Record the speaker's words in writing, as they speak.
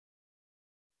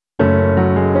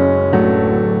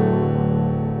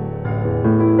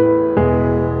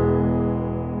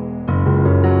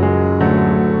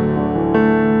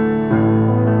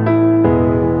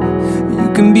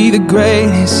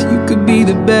greatest, you could be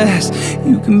the best.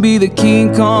 You can be the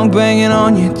King Kong banging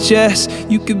on your chest.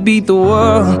 You could beat the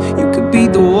world, you could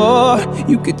beat the war.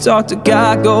 You could talk to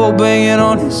God, go banging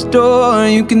on his door.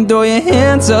 You can throw your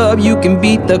hands up, you can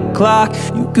beat the clock.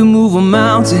 You can move a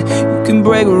mountain, you can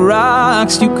break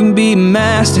rocks. You can be a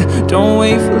master, don't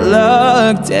wait for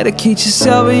luck. Dedicate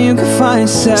yourself and you can find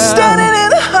yourself standing in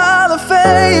the Hall of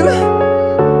Fame.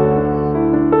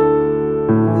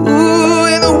 Ooh,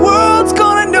 and the world's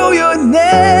gonna know your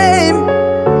name.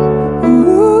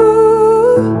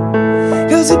 Ooh,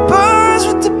 'cause it burns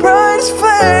with the brightest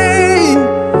flame.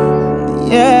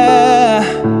 Yeah,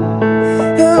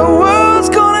 and the world's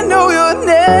gonna know your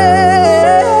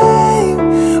name.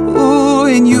 Ooh,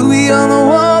 and you'll be on the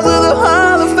walls of the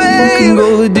Hall of Fame. You can go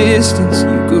the distance,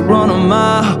 you could run a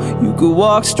mile. You could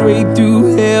walk straight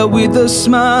through hell with a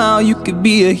smile. You could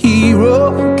be a hero,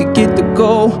 you could get the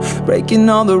goal, breaking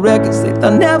all the records they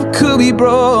thought never could be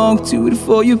broke. Do it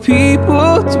for your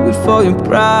people, do it for your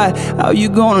pride. How you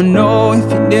gonna know if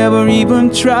you never even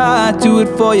tried? Do it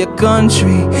for your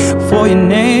country, for your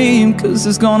name, 'cause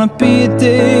there's gonna be a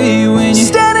day when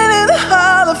you're standing in the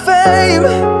Hall of Fame.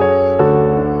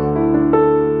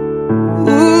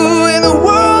 Ooh, and the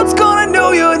world's gonna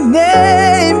know your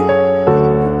name.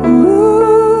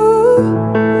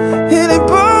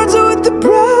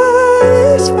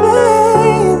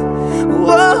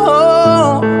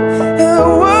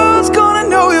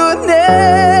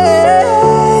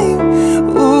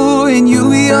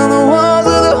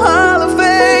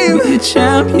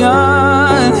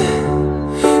 Champion,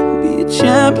 be a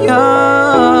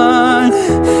champion,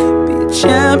 be a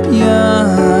champion,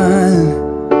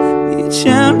 be a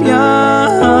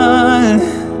champion.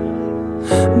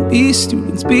 Be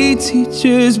students, be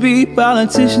teachers, be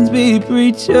politicians, be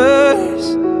preachers.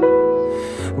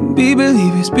 Be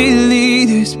believers, be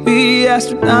leaders, be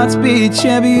astronauts, be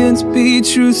champions, be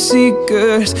truth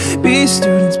seekers. Be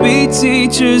students, be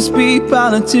teachers, be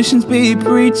politicians, be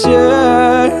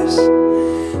preachers.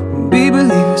 Be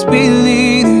believers, be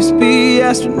leaders, be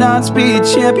astronauts, be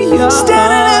champions.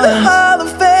 Standing in the Hall of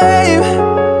Fame.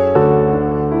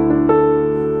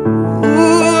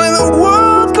 Ooh, and the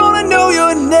world's gonna know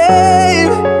your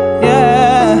name.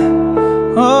 Yeah,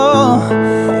 oh,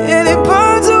 and it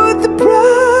burns with the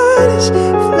brightest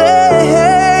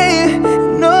flame.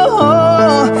 No,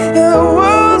 and the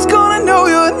world's gonna know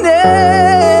your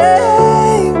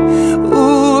name.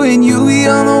 Ooh, and you'll be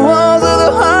on the walls of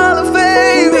the Hall of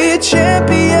Fame. Be a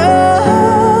champion,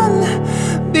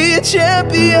 be a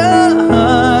champion.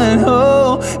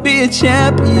 Oh, be a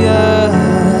champion.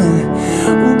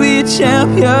 Oh, be a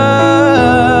champion.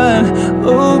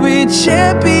 Oh, be a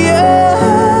champion.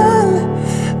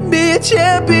 Be a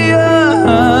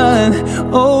champion.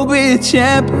 Oh, be a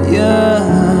champion.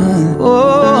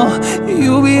 Oh,